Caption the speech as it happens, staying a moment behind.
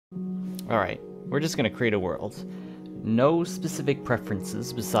Alright, we're just gonna create a world. No specific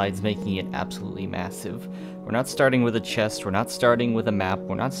preferences besides making it absolutely massive. We're not starting with a chest, we're not starting with a map,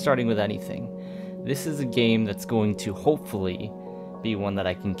 we're not starting with anything. This is a game that's going to hopefully be one that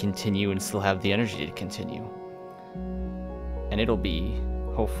I can continue and still have the energy to continue. And it'll be,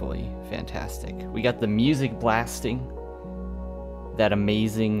 hopefully, fantastic. We got the music blasting. That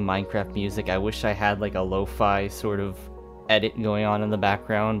amazing Minecraft music. I wish I had like a lo-fi sort of edit going on in the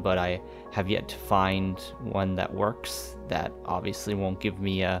background, but I have yet to find one that works. That obviously won't give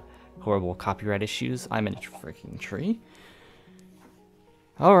me horrible copyright issues. I'm in a freaking tree.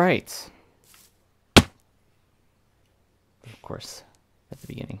 Alright. Of course, at the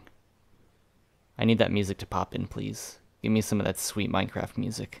beginning. I need that music to pop in, please. Give me some of that sweet Minecraft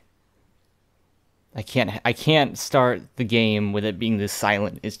music. I can't start the game with it being this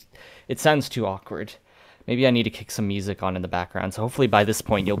silent. It sounds too awkward. Maybe I need to kick some music on in the background, so hopefully by this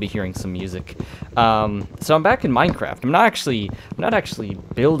point you'll be hearing some music. So I'm back in Minecraft. I'm not actually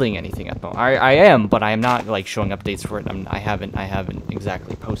building anything at the moment. I am, but I am not like showing updates for it. I haven't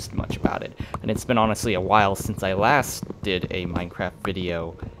exactly posted much about it, and it's been honestly a while since I last did a Minecraft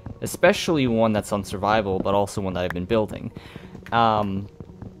video, especially one that's on survival, but also one that I've been building.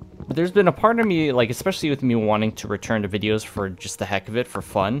 But there's been a part of me, like, especially with me wanting to return to videos for just the heck of it, for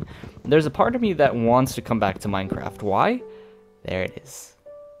fun, there's a part of me that wants to come back to Minecraft. Why? There it is.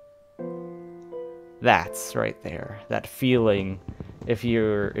 That's right there. That feeling, if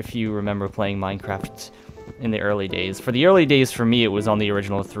you remember playing Minecraft in the early days. For the early days, for me, it was on the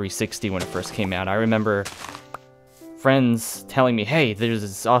original 360 when it first came out. I remember friends telling me, hey, there's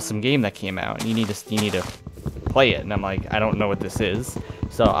this awesome game that came out, and you need to play it. And I'm like, I don't know what this is.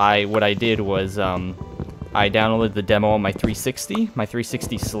 So what I did was I downloaded the demo on my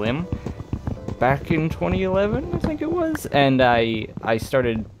 360 Slim, back in 2011, I think it was, and I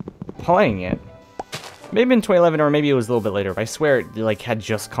started playing it. Maybe in 2011, or maybe it was a little bit later, but I swear it like had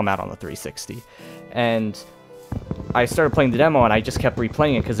just come out on the 360. And I started playing the demo, and I just kept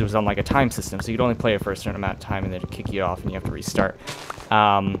replaying it because it was on like a time system, so you'd only play it for a certain amount of time, and then it'd kick you off, and you have to restart.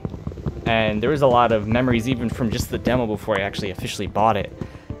 And there was a lot of memories even from just the demo before I actually officially bought it.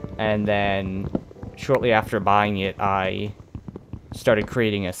 And then shortly after buying it, I started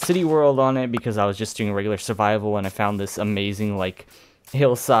creating a city world on it because I was just doing regular survival, and I found this amazing like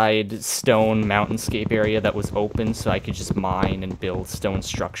hillside stone mountainscape area that was open, so I could just mine and build stone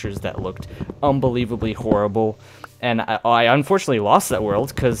structures that looked unbelievably horrible. And I unfortunately lost that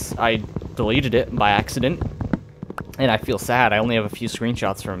world because I deleted it by accident, and I feel sad. I only have a few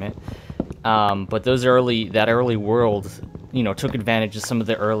screenshots from it. But that early world, you know, took advantage of some of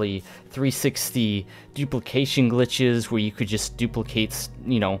the early 360 duplication glitches where you could just duplicate,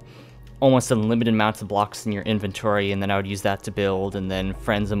 you know, almost unlimited amounts of blocks in your inventory, and then I would use that to build, and then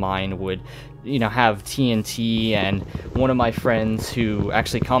friends of mine would, you know, have TNT, and one of my friends who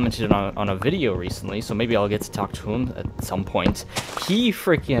actually commented on a video recently, so maybe I'll get to talk to him at some point, he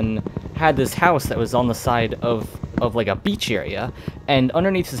freaking had this house that was on the side of like a beach area, and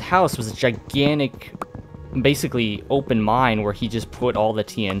underneath his house was a gigantic, basically open mine where he just put all the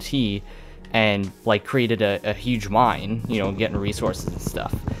TNT and like created a huge mine, you know, getting resources and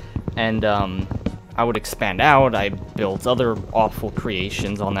stuff. And I would expand out. I built other awful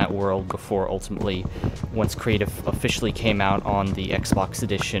creations on that world before ultimately, once Creative officially came out on the Xbox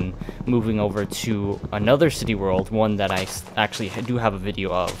edition, moving over to another city world, one that I actually do have a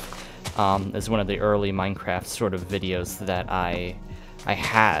video of. As one of the early Minecraft sort of videos that I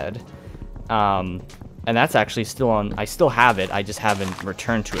had. And that's actually still on, I still have it, I just haven't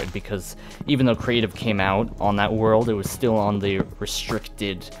returned to it because even though Creative came out on that world, it was still on the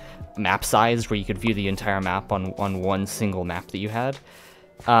restricted map size where you could view the entire map on one single map that you had.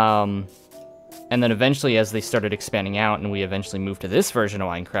 And then eventually, as they started expanding out and we eventually moved to this version of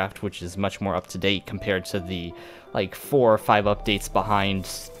Minecraft, which is much more up-to-date compared to the like 4 or 5 updates behind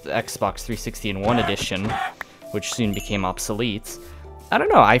the Xbox 360 and 1 edition, which soon became obsolete. I don't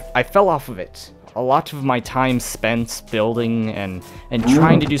know, I fell off of it. A lot of my time spent building and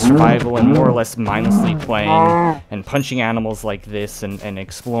trying to do survival and more or less mindlessly playing and punching animals like this and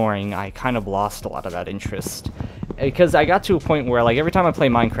exploring, I kind of lost a lot of that interest. Because I got to a point where, like, every time I play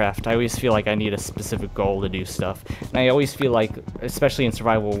Minecraft, I always feel like I need a specific goal to do stuff. And I always feel like, especially in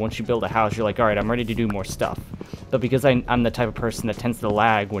survival, once you build a house, you're like, alright, I'm ready to do more stuff. But because I'm the type of person that tends to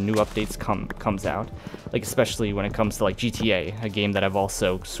lag when new updates comes out, like, especially when it comes to, like, GTA, a game that I've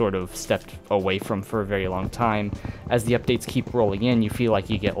also sort of stepped away from for a very long time, as the updates keep rolling in, you feel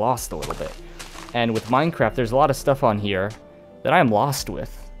like you get lost a little bit. And with Minecraft, there's a lot of stuff on here that I'm lost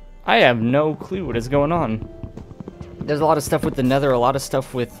with. I have no clue what is going on. there's a lot of stuff with the Nether, a lot of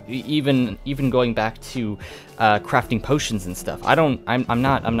stuff with even going back to crafting potions and stuff.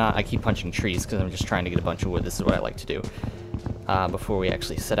 I keep punching trees because I'm just trying to get a bunch of wood. This is what I like to do before we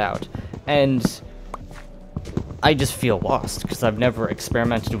actually set out. And I just feel lost because I've never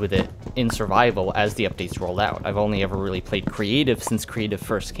experimented with it in survival as the updates rolled out. I've only ever really played creative since creative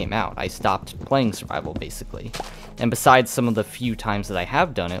first came out. I stopped playing survival basically. And besides some of the few times that I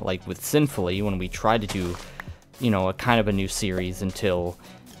have done it, like with Sinfully, when we tried to do, you know, a kind of a new series until,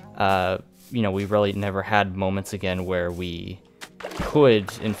 you know, we really never had moments again where we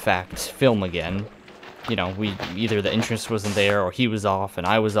could, in fact, film again. You know, either the interest wasn't there or he was off and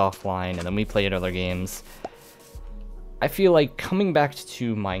I was offline, and then we played other games. I feel like coming back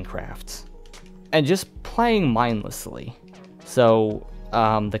to Minecraft and just playing mindlessly. So,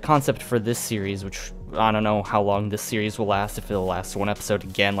 the concept for this series, which I don't know how long this series will last, if it'll last one episode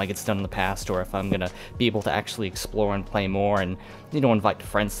again like it's done in the past, or if I'm gonna be able to actually explore and play more and, you know, invite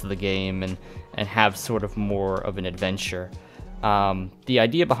friends to the game and have sort of more of an adventure. The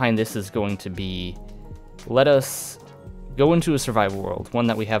idea behind this is going to be, let us go into a survival world, one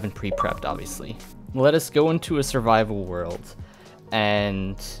that we haven't pre-prepped, obviously. Let us go into a survival world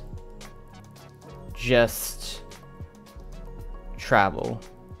and just travel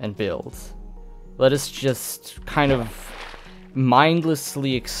and build. Let us just kind of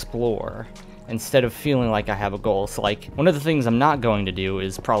mindlessly explore instead of feeling like I have a goal. So like, one of the things I'm not going to do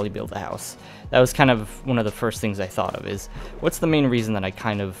is probably build a house. That was kind of one of the first things I thought of, is what's the main reason that I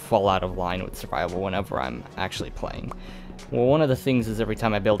kind of fall out of line with survival whenever I'm actually playing? Well, one of the things is every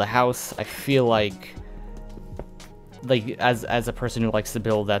time I build a house, I feel like as a person who likes to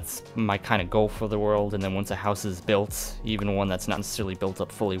build, that's my kind of goal for the world. And then once a house is built, even one that's not necessarily built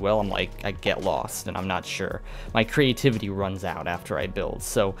up fully well, I'm like, I get lost and I'm not sure. My creativity runs out after I build.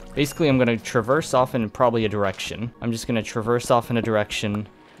 So basically I'm going to traverse off in probably a direction. I'm just going to traverse off in a direction,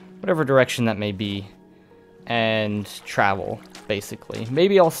 whatever direction that may be, and travel, basically.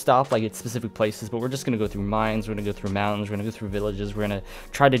 Maybe I'll stop like at specific places, but we're just going to go through mines, we're going to go through mountains, we're going to go through villages, we're going to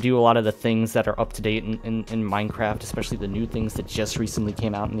try to do a lot of the things that are up to date in Minecraft, especially the new things that just recently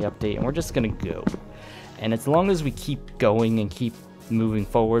came out in the update, and we're just going to go. And as long as we keep going and keep moving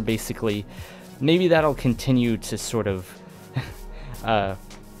forward, basically, maybe that'll continue to sort of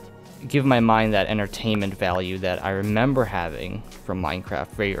give my mind that entertainment value that I remember having from Minecraft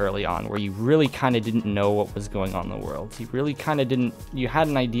very early on, where you really kind of didn't know what was going on in the world. You really kind of didn't, you had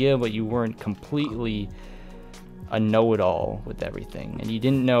an idea, but you weren't completely a know-it-all with everything. And you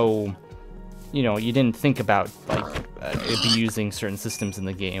didn't know, you know, you didn't think about, like, abusing certain systems in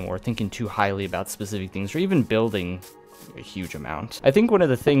the game, or thinking too highly about specific things, or even building a huge amount. I think one of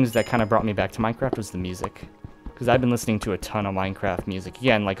the things that kind of brought me back to Minecraft was the music. Because I've been listening to a ton of Minecraft music,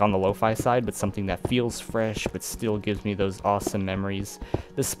 again, like on the lo-fi side, but something that feels fresh, but still gives me those awesome memories.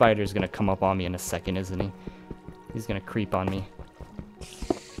 This spider's gonna come up on me in a second, isn't he? He's gonna creep on me.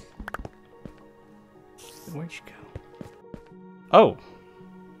 Where'd you go? Oh!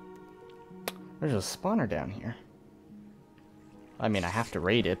 There's a spawner down here. I mean, I have to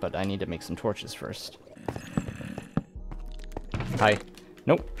raid it, but I need to make some torches first. Hi.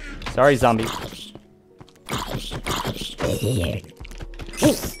 Nope. Sorry, zombie.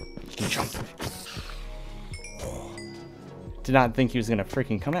 Jump. Did not think he was gonna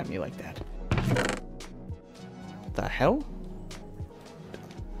freaking come at me like that. What the hell?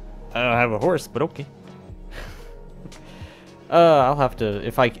 I don't have a horse, but okay. I'll have to,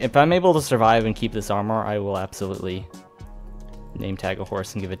 if I'm able to survive and keep this armor, I will absolutely name tag a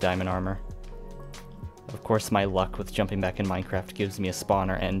horse and give it diamond armor. Of course, my luck with jumping back in Minecraft gives me a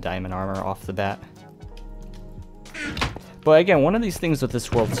spawner and diamond armor off the bat. But again, one of these things with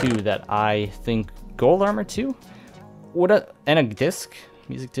this world too that I think gold armor too, and a disc,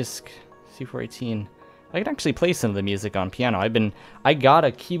 music disc, C418. I can actually play some of the music on piano. I got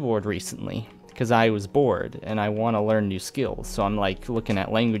a keyboard recently because I was bored and I want to learn new skills. So I'm like looking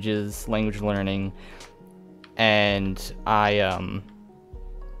at languages, language learning, and I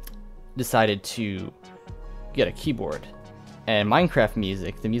decided to get a keyboard. And Minecraft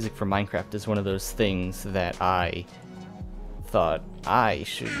music, the music for Minecraft, is one of those things that I thought I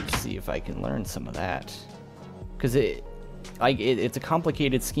should see if I can learn some of that, because it's a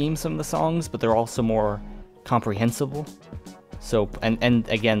complicated scheme, some of the songs, but they're also more comprehensible. So and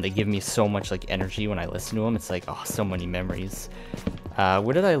again, they give me so much like energy when I listen to them. It's like, oh, so many memories.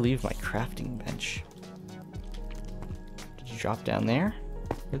 Where did I leave my crafting bench? Did you drop down there?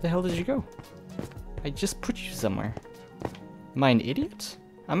 Where the hell did you go? I just put you somewhere. Am I an idiot?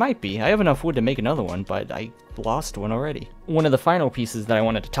 I might be. I have enough wood to make another one, but I lost one already. One of the final pieces that I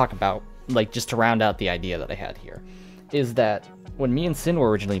wanted to talk about, like just to round out the idea that I had here, is that when me and Sin were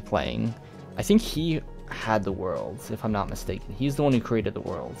originally playing, I think he had the worlds, if I'm not mistaken. He's the one who created the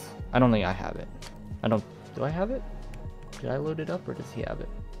worlds. I don't think I have it. Do I have it? Did I load it up, or does he have it?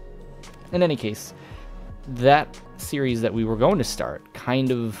 In any case, that series that we were going to start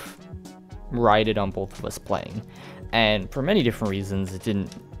kind of rided on both of us playing. And for many different reasons,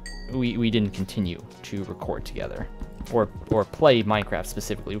 we didn't continue to record together. Or play Minecraft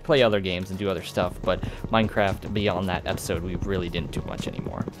specifically. We play other games and do other stuff, but Minecraft, beyond that episode, we really didn't do much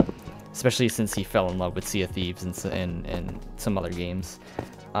anymore. Especially since he fell in love with Sea of Thieves and some other games.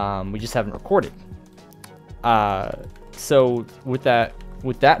 We just haven't recorded. So with that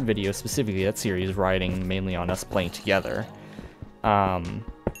video specifically, that series riding mainly on us playing together,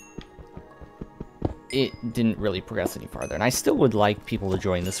 it didn't really progress any farther. And I still would like people to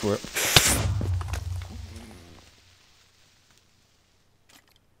join this world.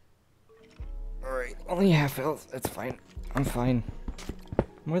 Alright, only half health, that's fine. I'm fine.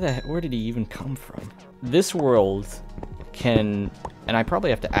 Where did he even come from? This world can, and I probably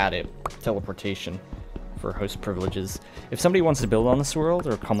have to add it, teleportation for host privileges. If somebody wants to build on this world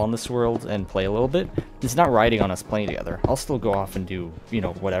or come on this world and play a little bit, it's not riding on us playing together. I'll still go off and do, you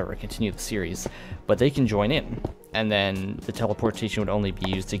know, whatever, continue the series, but they can join in. And then the teleportation would only be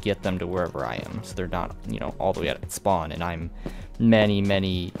used to get them to wherever I am. So they're not, you know, all the way at spawn, and I'm many,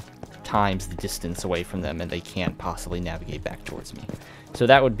 many times the distance away from them, and they can't possibly navigate back towards me. So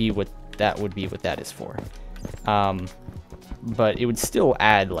that would be what that is for. But it would still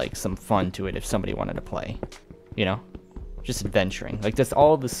add like some fun to it if somebody wanted to play, you know, just adventuring. Like that's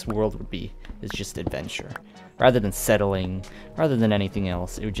all this world would be, is just adventure. Rather than settling, rather than anything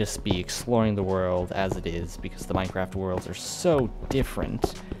else, it would just be exploring the world as it is, because the Minecraft worlds are so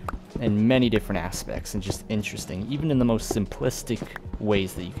different in many different aspects and just interesting. Even in the most simplistic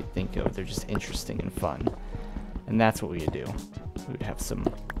ways that you could think of, they're just interesting and fun. And that's what we would do. We would have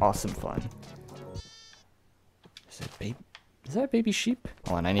some awesome fun. Is that a baby sheep?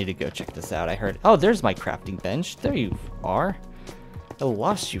 Hold on, I need to go check this out. I heard... Oh, there's my crafting bench. There you are. I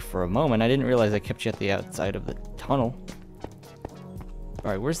lost you for a moment. I didn't realize I kept you at the outside of the tunnel.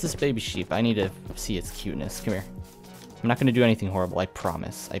 Alright, where's this baby sheep? I need to see its cuteness. Come here. I'm not going to do anything horrible, I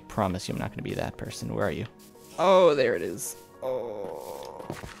promise. I promise you I'm not going to be that person. Where are you? Oh, there it is. Oh,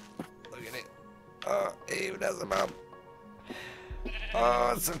 look at it. Oh, it even has a mouth.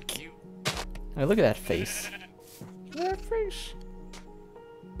 Oh, it's so cute. Oh, look at that face. Look at that face.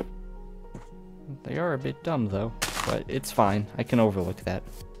 They are a bit dumb, though, but it's fine. I can overlook that.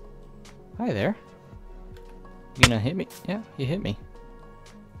 Hi there. You gonna hit me? Yeah, you hit me.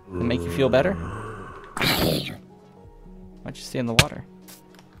 That make you feel better? Why'd you stay in the water?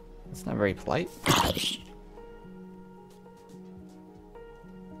 That's not very polite.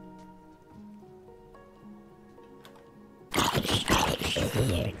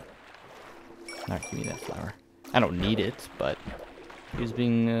 Not give me that flower. I don't need it, but he was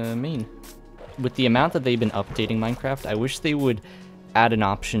being mean. With the amount that they've been updating Minecraft, I wish they would add an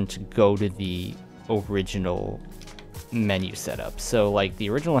option to go to the original menu setup. So like the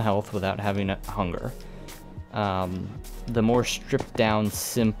original health without having hunger. The more stripped down,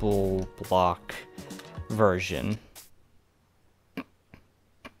 simple block version.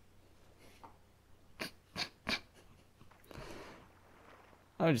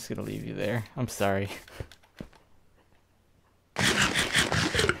 I'm just gonna leave you there. I'm sorry.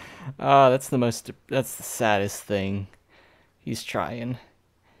 Oh, that's the saddest thing. He's trying.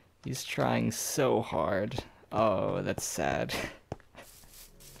 He's trying so hard. Oh, that's sad.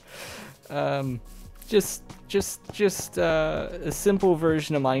 Just a simple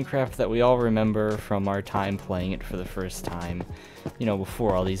version of Minecraft that we all remember from our time playing it for the first time, you know,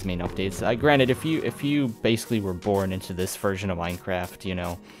 before all these main updates. Granted, if you basically were born into this version of Minecraft, you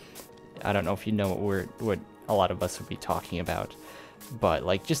know, I don't know if you know what a lot of us would be talking about, but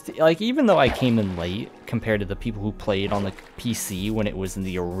like even though I came in late compared to the people who played on the PC when it was in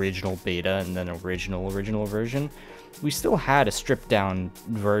the original beta and then original version, we still had a stripped down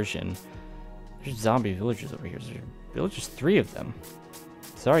version. There's zombie villagers over here. There's 3 of them.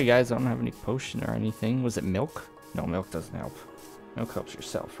 Sorry guys, I don't have any potion or anything. Was it milk? No, milk doesn't help. Milk helps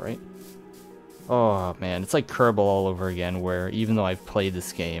yourself, right? Oh man, it's like Kerbal all over again, where even though I've played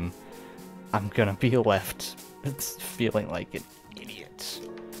this game, I'm gonna be left feeling like an idiot.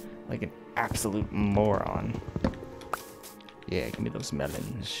 Like an absolute moron. Yeah, give me those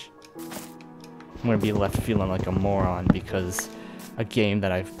melons. I'm gonna be left feeling like a moron because a game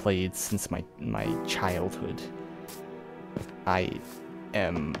that I've played since my childhood. I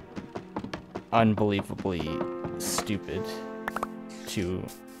am unbelievably stupid to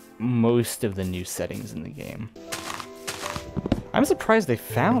most of the new settings in the game. I'm surprised they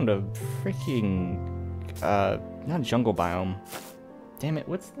found a freaking, not jungle biome. Damn it,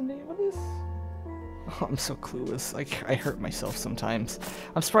 what's the name of this? Oh, I'm so clueless. I hurt myself sometimes.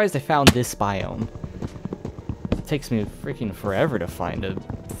 I'm surprised they found this biome. It takes me freaking forever to find a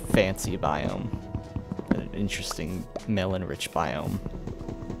fancy biome. An interesting melon-rich biome.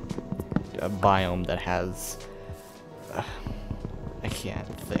 A biome that has... I can't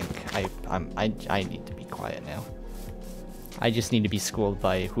think. I need to be quiet now. I just need to be schooled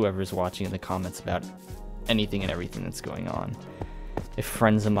by whoever's watching in the comments about anything and everything that's going on. If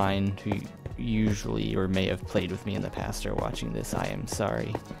friends of mine who usually or may have played with me in the past are watching this, I am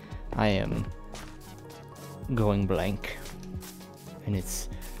sorry. I am going blank. And it's...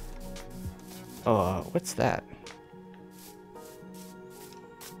 what's that?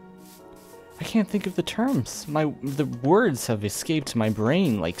 I can't think of the terms. The words have escaped my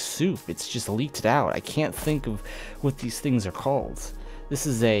brain like soup. It's just leaked out. I can't think of what these things are called. This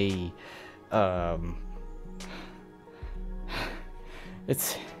is a...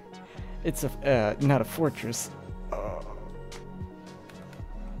 It's a, not a fortress.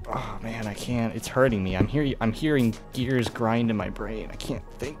 Oh man, I can't. It's hurting me. I'm hearing gears grind in my brain. I can't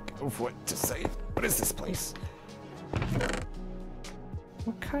think of what to say. What is this place?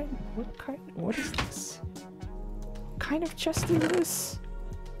 What is this? What kind of chest is this?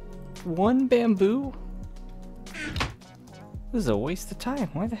 One bamboo? This is a waste of time.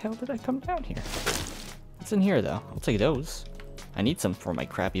 Why the hell did I come down here? What's in here though? I'll take those. I need some for my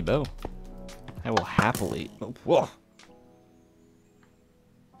crappy bow. I will happily... Oh, whoa!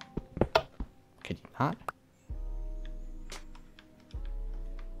 Could you not?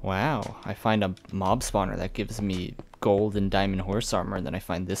 Wow, I find a mob spawner that gives me gold and diamond horse armor, and then I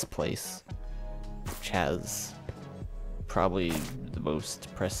find this place, which has probably the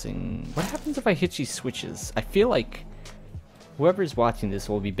most pressing... What happens if I hit these switches? I feel like whoever's watching this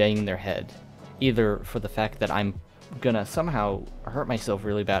will be banging their head, either for the fact that I'm gonna somehow hurt myself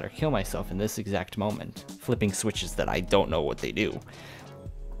really bad or kill myself in this exact moment, flipping switches that I don't know what they do,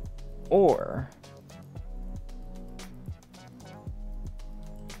 or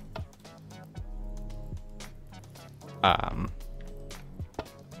oh,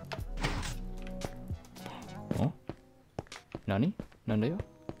 Nani? Nandayo?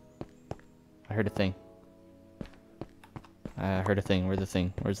 I heard a thing. I heard a thing. Where's the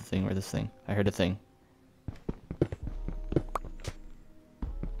thing? Where's the thing? Where's this thing? I heard a thing.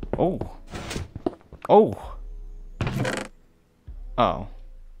 Oh. Oh. Oh.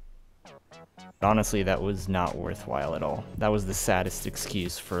 Honestly, that was not worthwhile at all. That was the saddest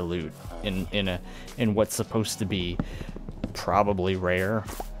excuse for loot in what's supposed to be probably rare.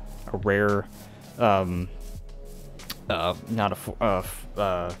 A rare, not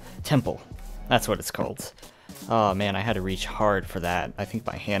a temple. That's what it's called. Oh man, I had to reach hard for that. I think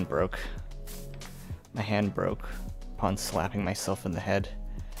my hand broke. My hand broke upon slapping myself in the head.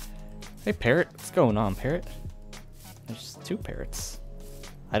 Hey parrot, what's going on, parrot? There's two parrots.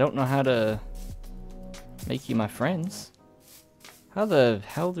 I don't know how to make you my friends. How the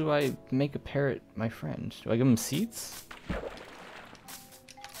hell do I make a parrot my friend? Do I give him seeds?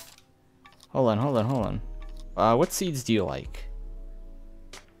 Hold on, hold on, hold on. What seeds do you like?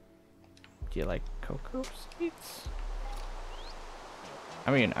 Do you like cocoa seeds?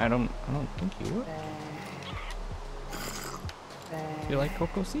 I mean, I don't think you would. Do you like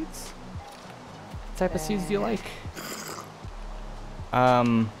cocoa seeds? What type of seeds do you like?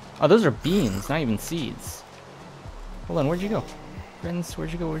 Oh, those are beans, not even seeds. Hold on, where'd you go? Friends,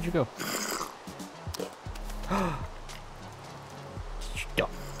 where'd you go? Where'd you go?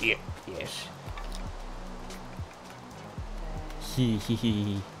 Stop. Yeah, yes.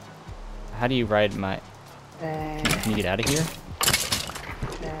 Hee. How do you ride my... Can you get out of here?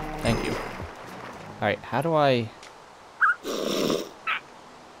 Thank you. Alright, how do I...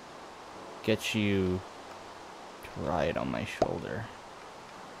 get you to ride on my shoulder?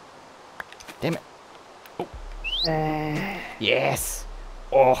 Damn it. Oh. Yes!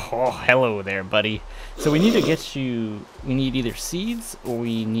 Oh, hello there, buddy. So we need to get you... We need either seeds, or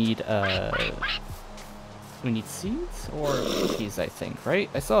we need seeds or cookies, I think, right?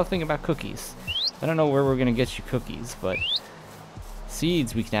 I saw a thing about cookies. I don't know where we're gonna get you cookies, but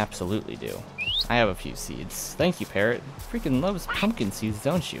seeds we can absolutely do. I have a few seeds. Thank you, parrot. Freaking loves pumpkin seeds,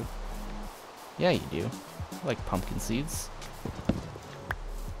 don't you? Yeah, you do. I like pumpkin seeds.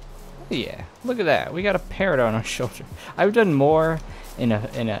 Oh, yeah, look at that. We got a parrot on our shoulder. I've done more in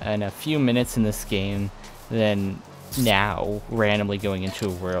a few minutes in this game than now randomly going into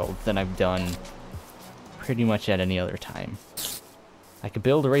a world than I've done pretty much at any other time. I could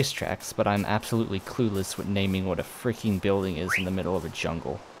build racetracks, but I'm absolutely clueless with naming what a freaking building is in the middle of a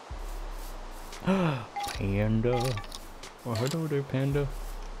jungle. Panda. Oh, hello there, Panda.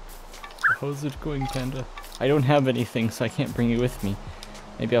 How's it going, Panda? I don't have anything, so I can't bring you with me.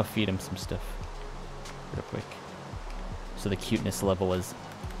 Maybe I'll feed him some stuff. Real quick. So the cuteness level is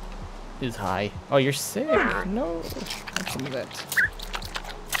high. Oh, you're sick! No! Have some of that.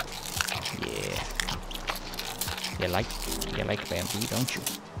 Yeah. You like bamboo, don't you?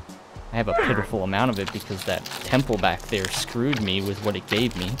 I have a pitiful amount of it because that temple back there screwed me with what it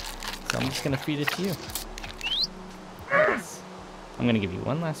gave me. So I'm just gonna feed it to you. Yes. I'm gonna give you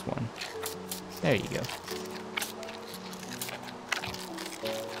one last one. There you go.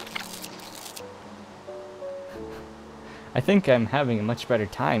 I think I'm having a much better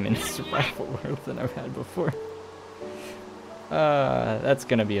time in survival world than I've had before. That's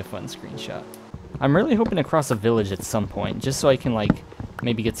gonna be a fun screenshot. I'm really hoping to cross a village at some point, just so I can, like,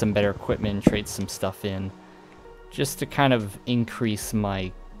 maybe get some better equipment and trade some stuff in. Just to kind of increase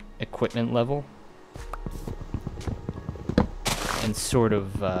my equipment level. And sort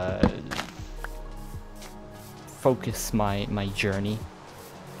of, focus my journey.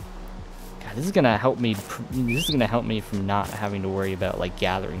 God, this is gonna help me. This is gonna help me from not having to worry about like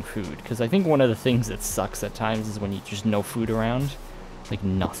gathering food. Because I think one of the things that sucks at times is when you just no food around, like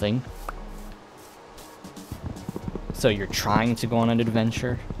nothing. So you're trying to go on an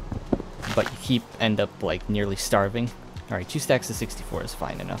adventure, but you end up like nearly starving. All right, 2 stacks of 64 is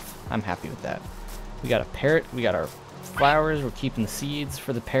fine enough. I'm happy with that. We got a parrot. We got our flowers. We're keeping the seeds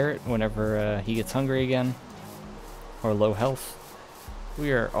for the parrot whenever he gets hungry again. Or low health.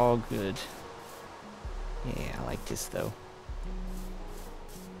 We are all good. Yeah, I like this though.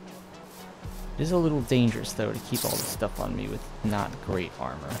 It is a little dangerous though to keep all this stuff on me with not great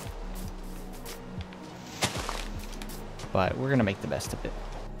armor. But we're gonna make the best of it.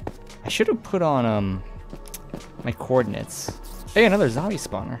 I should have put on my coordinates. Hey, another zombie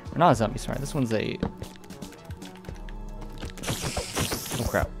spawner. Or not a zombie spawner. This one's a. Oh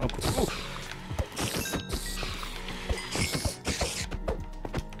crap! Oh cool.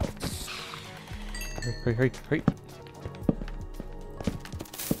 Hurry, hurry, hurry.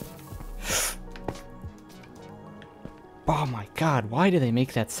 Oh my god, why do they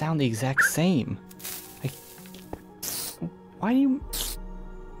make that sound the exact same? Why do you...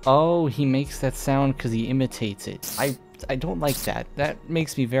 Oh, he makes that sound because he imitates it. I don't like that. That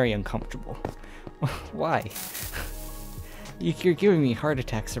makes me very uncomfortable. Why? You're giving me heart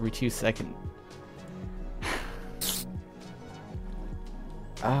attacks every 2 seconds.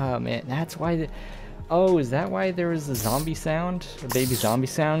 Ah, man, that's why... Oh, is that why there was a zombie sound? A baby zombie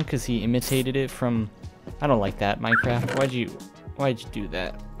sound? Because he imitated it from... I don't like that, Minecraft. Why'd you do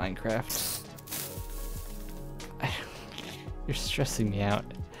that, Minecraft? You're stressing me out.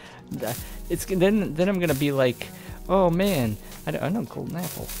 It's then I'm gonna be like, oh man, I know golden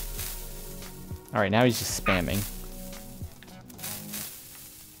apple. All right, now he's just spamming.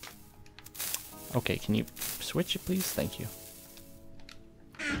 Okay, can you switch it, please? Thank you.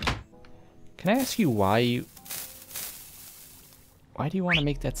 Can I ask you why do you want to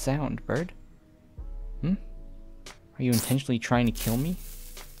make that sound, bird? Hmm? Are you intentionally trying to kill me?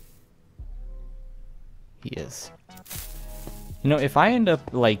 He is. You know, if I end up,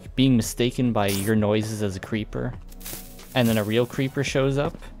 like, being mistaken by your noises as a creeper, and then a real creeper shows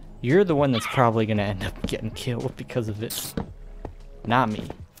up, you're the one that's probably gonna end up getting killed because of it. Not me.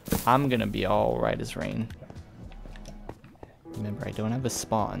 I'm gonna be all right as rain. Remember, I don't have a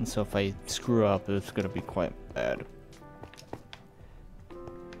spawn, so if I screw up, it's gonna be quite bad.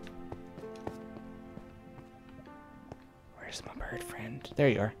 Where's my bird friend? There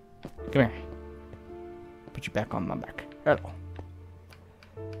you are. Come here. Put you back on my back. Hello.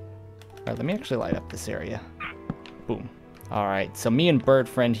 Alright, let me actually light up this area. Boom. Alright, so me and bird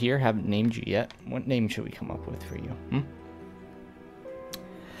friend here haven't named you yet. What name should we come up with for you? Hmm?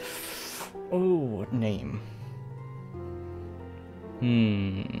 Oh, what name?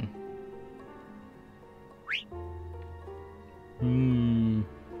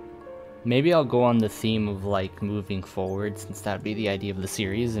 Maybe I'll go on the theme of, like, moving forward, since that'd be the idea of the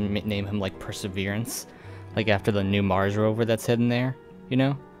series, and name him, like, Perseverance. Like, after the new Mars rover that's heading there, you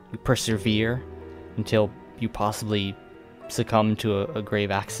know? You persevere until you possibly succumb to a grave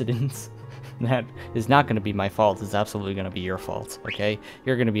accident. That is not going to be my fault. It's absolutely going to be your fault, okay?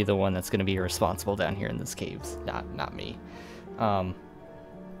 You're going to be the one that's going to be irresponsible down here in this caves, not me.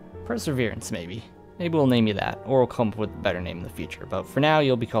 Perseverance, maybe. Maybe we'll name you that, or we'll come up with a better name in the future. But for now,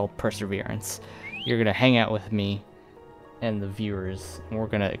 you'll be called Perseverance. You're going to hang out with me and the viewers, and we're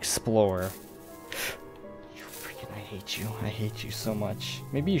going to explore. You freaking, I hate you. I hate you so much.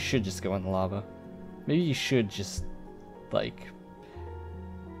 Maybe you should just go in the lava. Maybe you should just, like,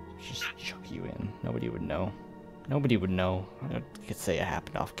 just chuck you in. Nobody would know. Nobody would know. I could say it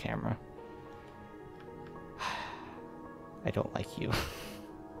happened off camera. I don't like you.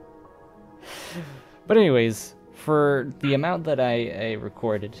 But anyways, for the amount that I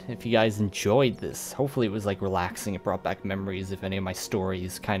recorded, if you guys enjoyed this, hopefully it was like relaxing, it brought back memories, if any of my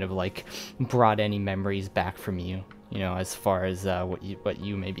stories kind of like brought any memories back from you, you know, as far as what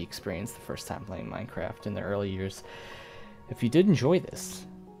you maybe experienced the first time playing Minecraft in the early years. If you did enjoy this,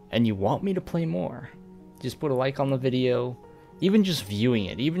 and you want me to play more, just put a like on the video. Even just viewing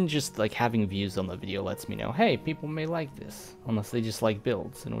it, even just like having views on the video lets me know, hey, people may like this, unless they just like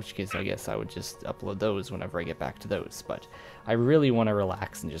builds, in which case I guess I would just upload those whenever I get back to those. But I really want to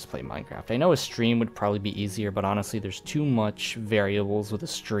relax and just play Minecraft. I know a stream would probably be easier, but honestly there's too much variables with a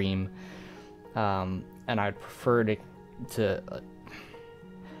stream, and I'd prefer to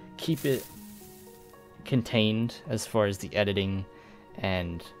keep it contained as far as the editing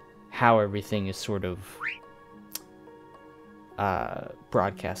and how everything is sort of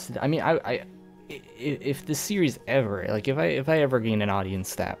broadcasted. I mean, if the series ever, like, if I ever gain an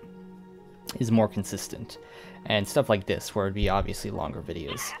audience that is more consistent and stuff like this, where it'd be obviously longer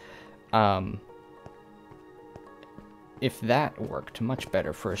videos, if that worked much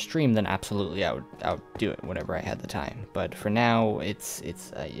better for a stream, then absolutely I would do it whenever I had the time. But for now, it's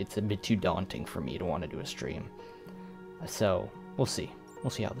a bit too daunting for me to want to do a stream. So we'll see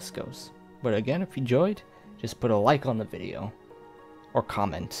how this goes. But again, if you enjoyed, just put a like on the video. Or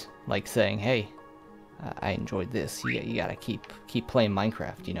comment, like saying, hey, I enjoyed this. You gotta keep playing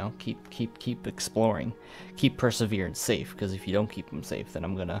Minecraft, you know? Keep exploring. Keep Perseverance safe, because if you don't keep them safe, then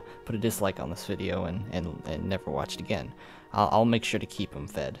I'm gonna put a dislike on this video and never watch it again. I'll make sure to keep them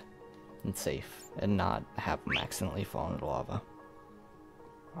fed and safe, and not have them accidentally fall into lava.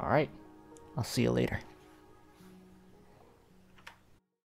 Alright, I'll see you later.